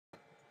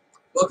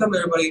Welcome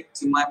everybody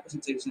to my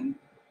presentation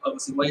of a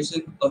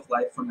simulation of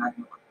life for Mac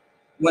Miller.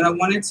 When I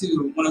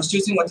was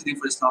choosing what to do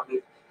for this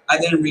topic, I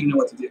didn't really know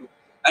what to do.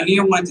 I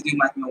knew I wanted to do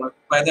Mac Miller,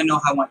 but I didn't know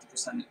how I wanted to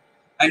present it.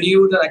 I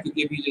knew that I could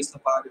give you just a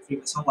biography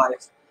of his whole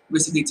life,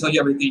 basically tell you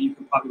everything you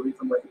could probably read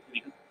from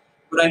Wikipedia.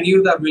 But I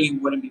knew that really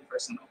wouldn't be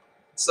personal.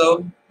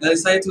 So I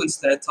decided to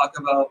instead talk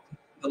about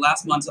the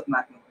last months of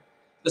Mac Miller.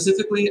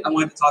 Specifically, I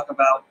wanted to talk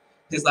about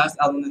his last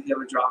album that he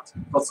ever dropped,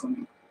 called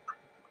Swimming.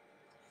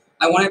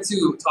 I wanted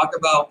to talk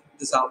about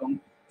this album,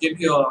 give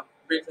you a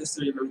brief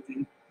history of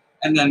everything,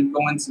 and then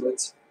go into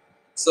it.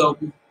 So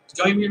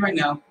join me right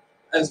now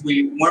as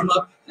we warm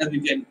up and we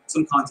get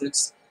some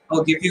context.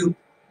 I'll give you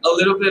a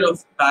little bit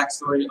of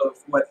backstory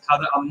of how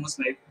the album was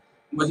made,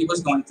 what he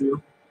was going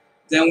through.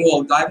 Then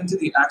we'll dive into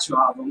the actual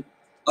album.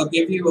 I'll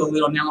give you a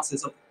little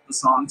analysis of the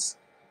songs,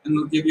 and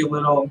we'll give you a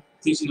little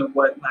teaching of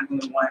what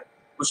Magdalene White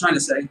was trying to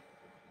say.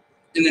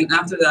 And then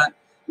after that,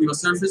 we will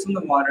surface from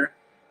the water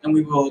and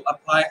we will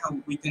apply how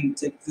we can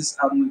take this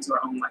album into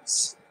our own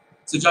lives.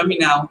 So join me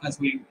now as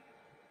we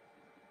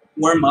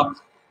warm up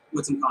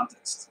with some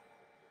context.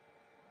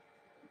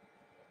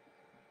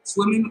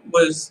 Swimming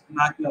was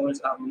Mac Miller's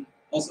album,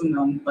 also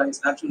known by his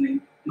actual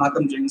name,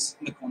 Malcolm James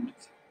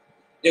McCormick.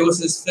 It was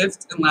his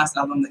fifth and last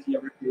album that he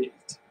ever created.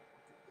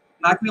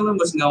 Mac Miller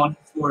was known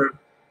for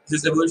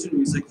his evolution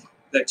music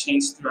that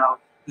changed throughout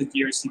the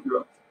years he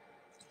grew up.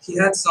 He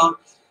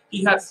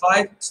had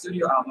 5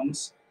 studio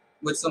albums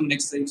with some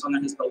mixtapes under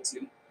his belt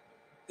too.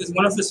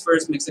 One of his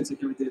first mixtapes that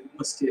he ever did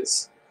was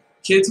Kids.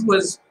 Kids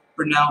was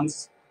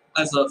pronounced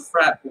as a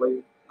frat boy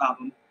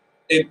album.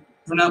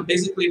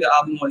 Basically the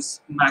album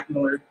was Mac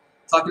Miller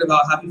talking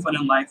about having fun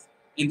in life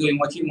and doing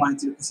what he wanted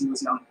to because he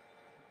was young.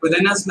 But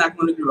then as Mac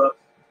Miller grew up,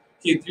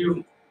 he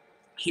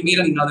made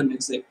another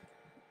mixtape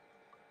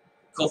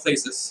called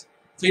Faces.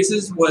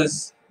 Faces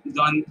was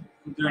done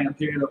during a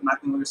period of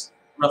Mac Miller's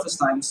roughest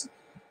times,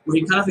 where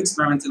he kind of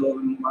experimented a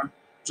little bit more,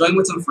 joined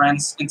with some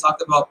friends, and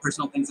talked about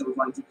personal things that were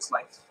going through his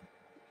life.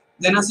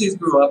 Then as he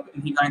grew up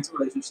and he got into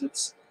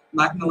relationships,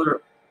 Mac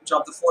Miller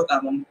dropped the 4th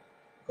album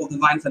called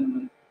Divine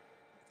Feminine.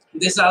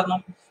 This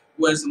album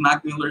was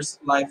Mac Miller's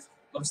life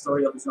of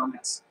story of his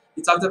romance.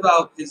 He talked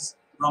about his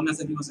romance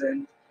that he was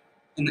in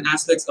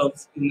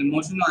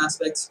emotional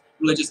aspects,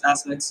 religious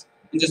aspects,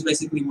 and just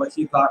basically what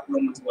he thought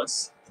romance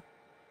was.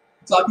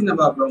 Talking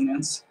about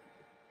romance,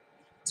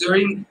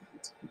 during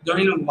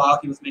a while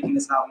he was making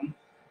this album,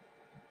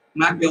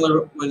 Mac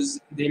Miller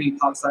was dating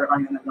pop star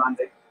Ariana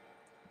Grande.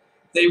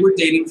 They were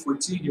dating for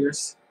 2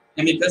 years,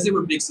 and because they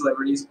were big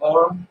celebrities,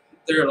 all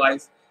their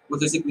life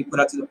was basically put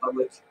out to the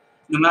public.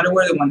 No matter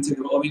where they went to,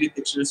 there would always be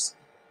pictures,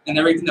 and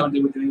everything that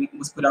they were doing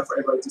was put out for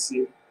everybody to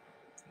see.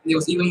 It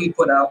was evenly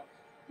put out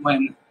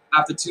when,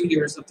 after 2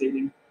 years of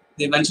dating,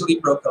 they eventually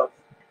broke up,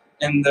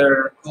 and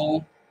their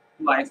whole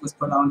life was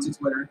put onto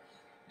Twitter,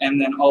 and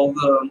then all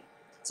the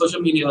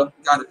social media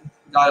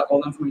got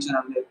all the information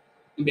out of it,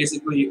 and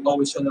basically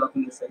always showed up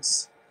in their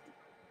face.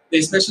 They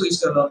especially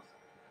showed up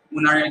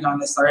when Ariana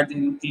Grande started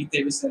dating Pete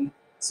Davidson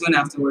soon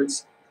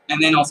afterwards,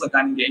 and then also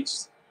got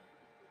engaged.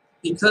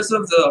 Because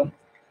of the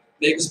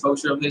big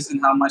exposure of this and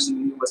how much the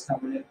media was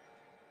covering it,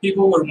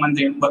 people were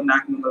wondering what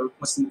Mac Miller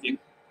was thinking.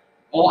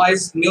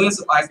 Millions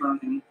of eyes were on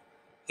him.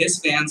 His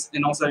fans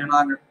and also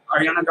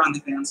Ariana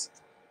Grande fans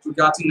who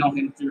got to know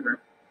him through her.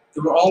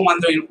 They were all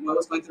wondering what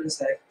was going through his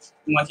head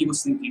and what he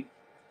was thinking.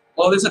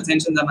 All this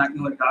attention that Mac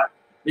Miller got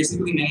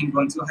basically made him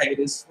go into a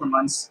hiatus for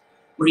months,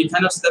 where he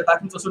kind of stepped back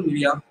from social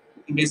media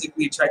and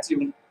basically tried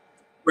to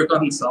work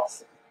on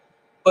himself.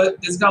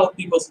 But this got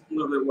people a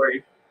little bit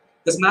worried,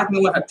 because Mac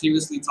Miller had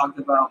previously talked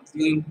about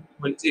dealing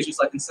with issues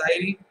like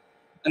anxiety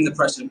and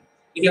depression.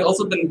 He had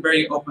also been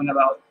very open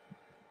about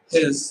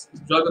his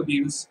drug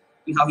abuse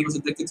and how he was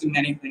addicted to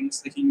many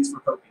things that he used for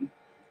coping.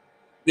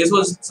 This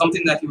was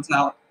something that he was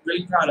now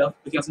really proud of,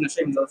 but he wasn't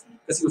ashamed of,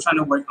 because he was trying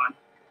to work on.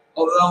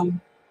 Although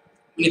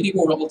many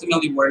people were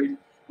ultimately worried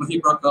when he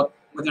broke up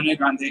with Ariana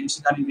Grande and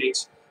she got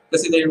engaged,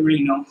 because they didn't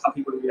really know how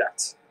he would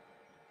react.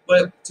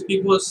 But to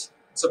people's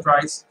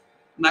surprise,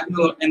 Mac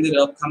Miller ended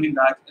up coming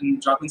back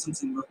and dropping some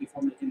singles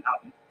before making an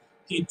album.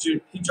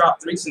 He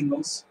dropped 3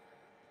 singles: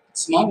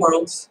 Small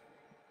Worlds,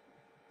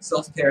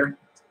 Self-Care, and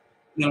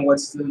then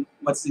What's the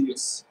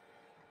Use.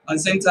 At the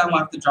same time,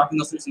 after dropping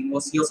those 3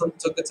 singles, he also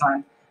took the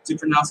time to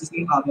pronounce his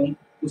new album,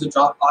 which would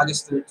drop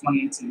August 3rd,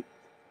 2018.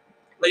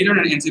 Later in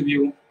an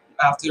interview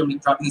after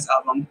dropping this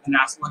album and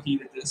asked why he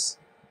did this,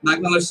 Mac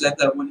Miller said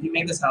that when he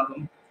made this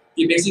album,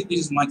 he basically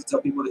just wanted to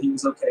tell people that he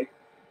was okay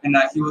and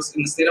that he was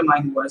in the state of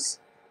mind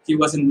he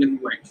wasn't really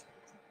worried.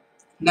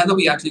 Now that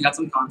we actually got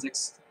some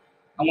context,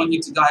 I want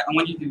you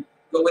to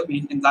go with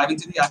me and dive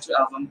into the actual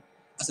album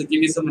as I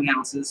give you some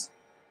analysis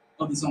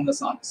of some of the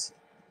songs.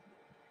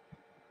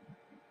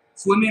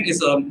 Swimming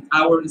is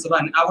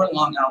about an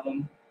hour-long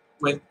album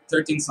with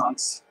 13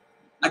 songs.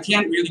 I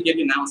can't really give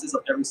you analysis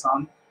of every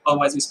song,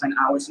 otherwise we spend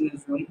hours in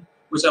this room,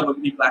 which I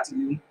would be glad to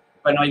do,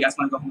 but I know you guys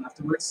want to go home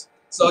afterwards.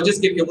 So I'll just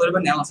give you a little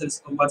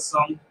analysis of what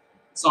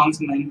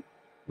songs mean,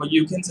 what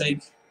you can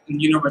take,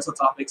 and universal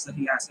topics that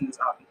he has in this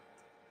album.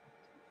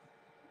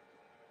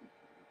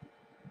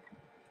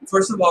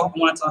 First of all, I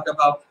want to talk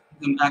about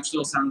the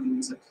actual sound of the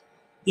music.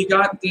 He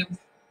got the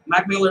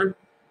Mac Miller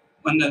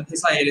when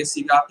his hiatus.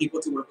 He got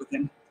people to work with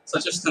him,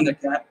 such as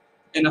Thundercat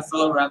and a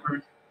fellow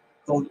rapper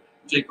called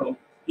J. Cole.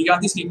 He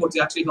got these people to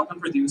actually help him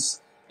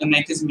produce and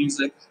make his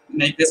music,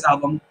 make this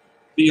album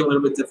be a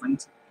little bit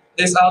different.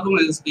 This album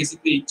is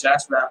basically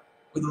jazz rap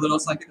with a little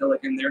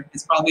psychedelic in there.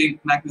 It's probably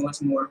Mac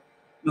Miller's more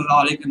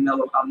melodic and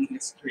mellow album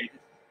he's created.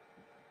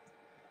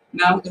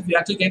 Now, if we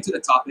actually get into the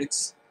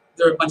topics,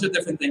 there are a bunch of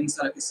different things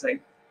that I could say.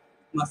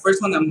 The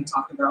first one I'm going to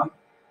talk about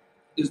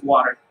is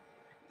water.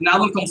 An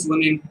album called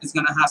Swimming is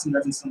going to have some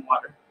reference to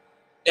water.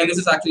 And this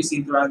is actually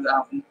seen throughout the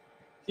album.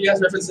 He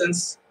has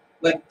references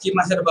like keep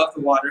my head above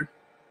the water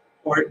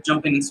or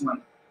jump in and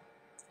swim.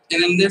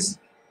 And in this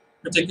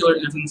particular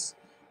instance,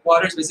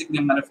 water is basically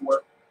a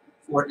metaphor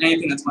for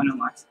anything that's going on in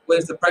life. Whether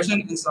it's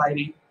depression,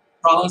 anxiety,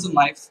 problems in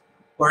life,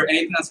 or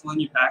anything that's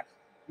holding you back,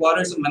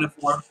 water is a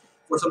metaphor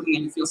for something that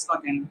you feel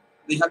stuck in,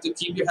 that you have to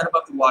keep your head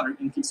above the water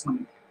and keep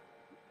swimming.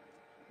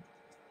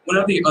 One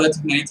of the other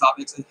many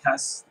topics it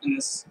has in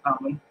this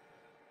album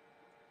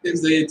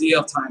is the idea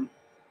of time.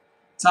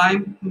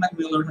 Time, Mac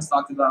Miller has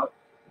talked about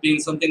being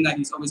something that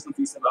he's always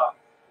confused about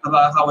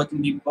how it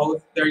can be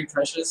both very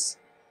precious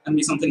and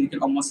be something you can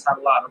almost have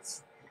a lot of.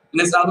 In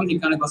this album, he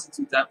kind of goes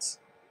into depth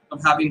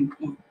of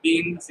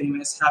being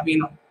famous,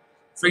 having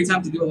free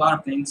time to do a lot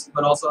of things,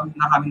 but also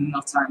not having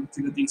enough time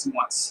to do things he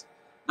wants.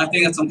 I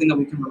think that's something that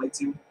we can relate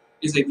to,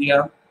 is the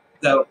idea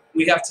that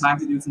we have time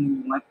to do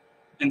something we want,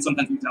 and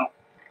sometimes we don't.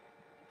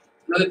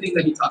 Another thing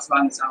that he talks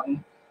about in this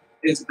album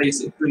is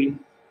basically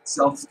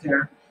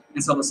self-care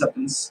and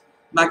self-acceptance.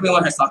 Mac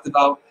Miller has talked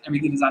about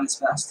everything he's done in his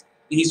past,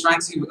 and he's trying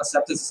to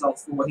accept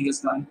himself for what he has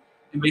done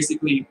and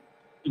basically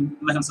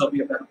let himself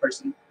be a better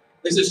person.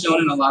 This is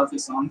shown in a lot of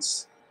his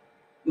songs.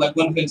 Like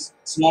one of his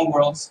Small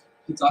Worlds,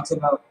 he talks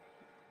about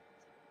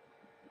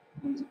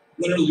win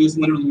or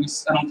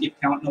lose, I don't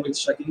keep count, nobody's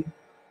checking.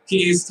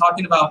 He's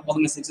talking about all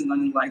the mistakes he's done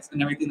in life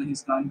and everything that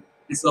he's done,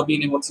 and still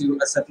being able to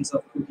accept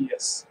himself for who he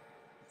is.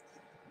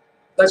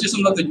 That's just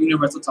some of the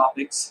universal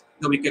topics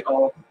that we could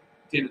all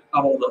get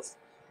a hold of.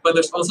 But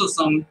there's also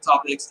some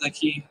topics that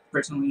he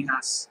personally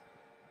has.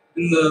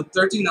 In the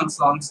 13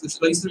 songs, there's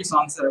at least 3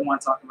 songs that I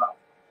want to talk about.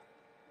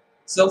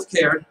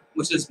 Self-Care,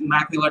 which is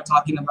Mac Miller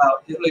talking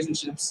about his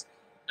relationships,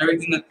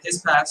 everything that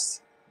his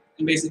past,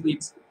 and basically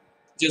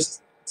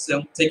just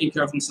taking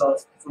care of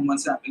himself from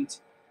what's happened.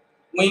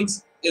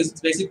 Wings is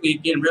basically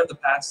getting rid of the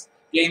past,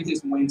 getting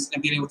his wings,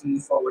 and being able to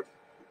move forward.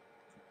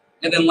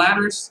 And then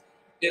Ladders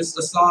is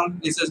a song,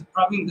 it says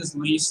probably his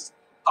least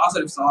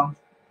positive song,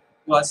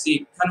 was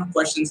he kind of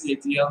questions the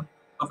idea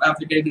of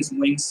after getting his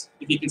wings,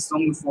 if he can still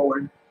move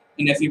forward,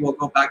 and if he will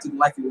go back to the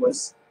life he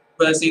was.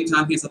 But at the same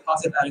time, he has a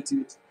positive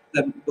attitude,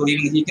 that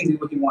believing that he can do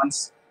what he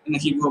wants, and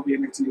that he will be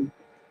able to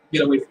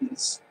get away from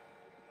this.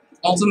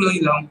 Ultimately,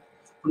 though,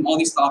 from all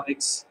these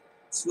topics,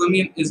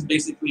 swimming is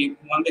basically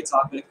one big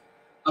topic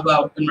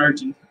about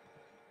submerging.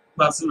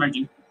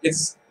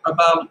 It's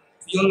about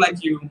feeling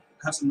like you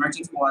have submerged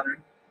into water,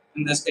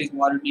 in this case,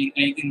 water being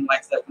anything in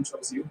life that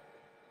controls you,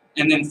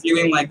 and then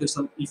feeling like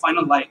you find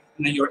a light,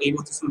 and then you're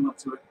able to swim up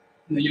to it,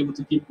 and then you're able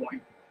to keep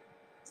going.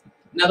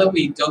 Now that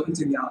we delve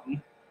into the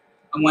album,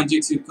 I want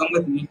you to come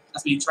with me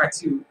as we try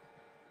to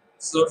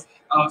surf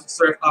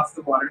off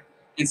the water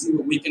and see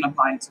what we can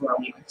apply into our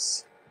own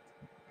lives.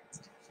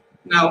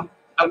 Now,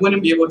 I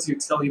wouldn't be able to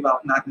tell you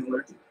about Mac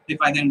Miller if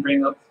I didn't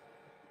bring up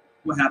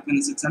what happened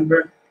on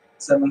September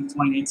 7,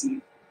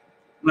 2018.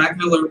 Mac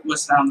Miller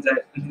was found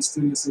dead in his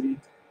studio city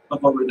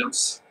of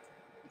overdose.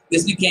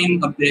 This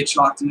became a big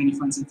shock to many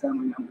friends and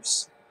family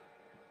members.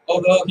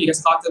 Although he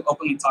has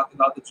openly talked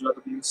about the drug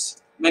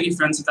abuse, many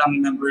friends and family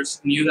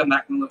members knew that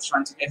Mac Miller was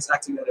trying to get his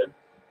act together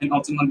and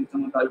ultimately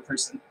become a better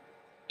person.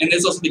 And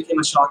this also became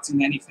a shock to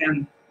many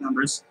fan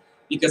members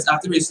because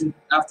after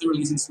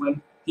releasing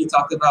Swim, he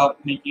talked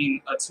about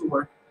making a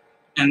tour,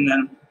 and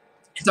then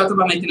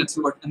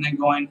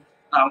going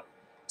out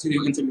to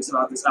do interviews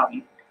about this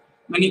album.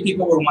 Many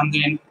people were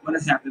wondering what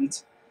had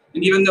happened,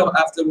 and even though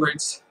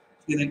afterwards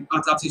the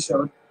autopsy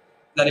showed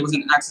that it was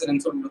an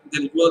accident or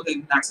that it was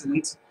an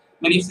accident,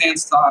 many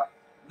fans thought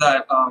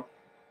that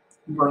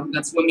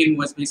that Swimming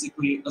was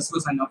basically a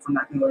suicide note from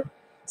Mac Miller,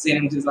 saying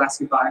it was his last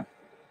goodbye.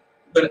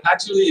 But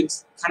actually,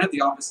 it's kind of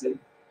the opposite.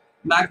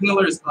 Mac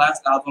Miller's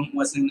last album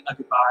wasn't a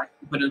goodbye,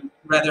 but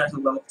rather a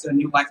hello to a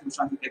new life he was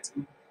trying to get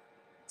to.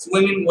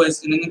 Swimming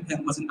was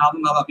an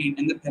album about being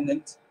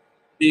independent,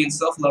 being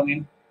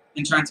self-loving,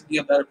 and trying to be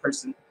a better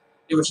person.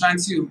 It was trying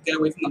to get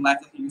away from the life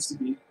that he used to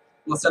be,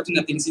 while accepting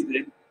the things he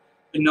did,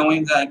 but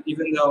knowing that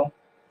even though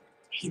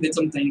he did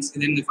some things, it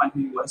didn't define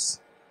who he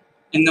was.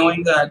 And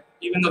knowing that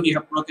even though he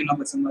had broken up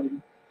with somebody,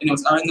 and it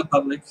was out in the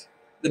public,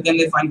 that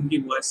didn't define who he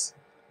was.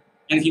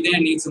 And he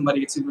didn't need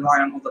somebody to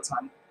rely on all the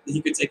time, that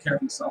he could take care of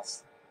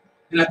himself.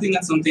 And I think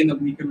that's something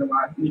that we can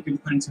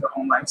put into our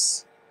own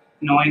lives,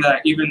 knowing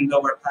that even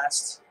though our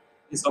past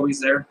is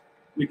always there,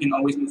 we can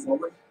always move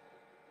forward.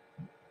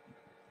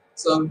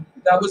 So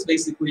that was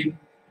basically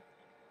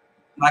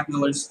Mac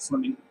Miller's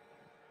Swimming.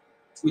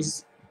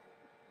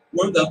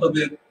 Warmed up a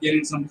bit,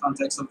 getting some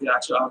context of the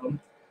actual album.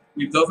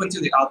 We dove into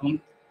the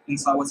album and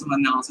saw what some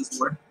analysis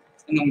were,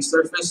 and then we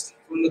surfaced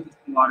from the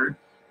water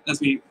as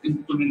we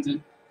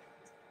implemented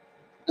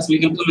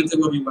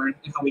what we learned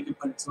and how we could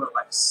put it to our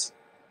lives.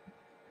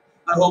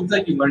 I hope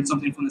that you learned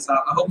something from this. I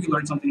hope you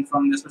learned something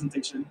from this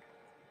presentation,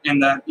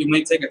 and that you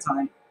may take a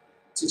time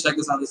to check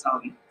this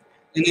album.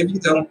 And if you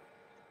don't,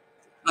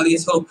 I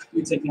just hope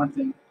you take one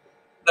thing: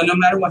 that no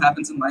matter what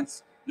happens in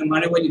life, no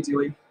matter what you're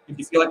doing, if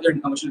you feel like you're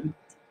in ocean,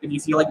 if you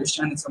feel like you're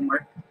stranded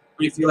somewhere,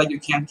 or you feel like you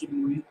can't keep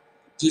moving,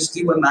 just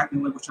do what Mac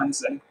Miller was trying to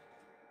say.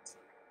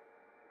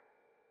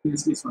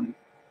 It's funny.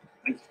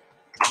 Thank you.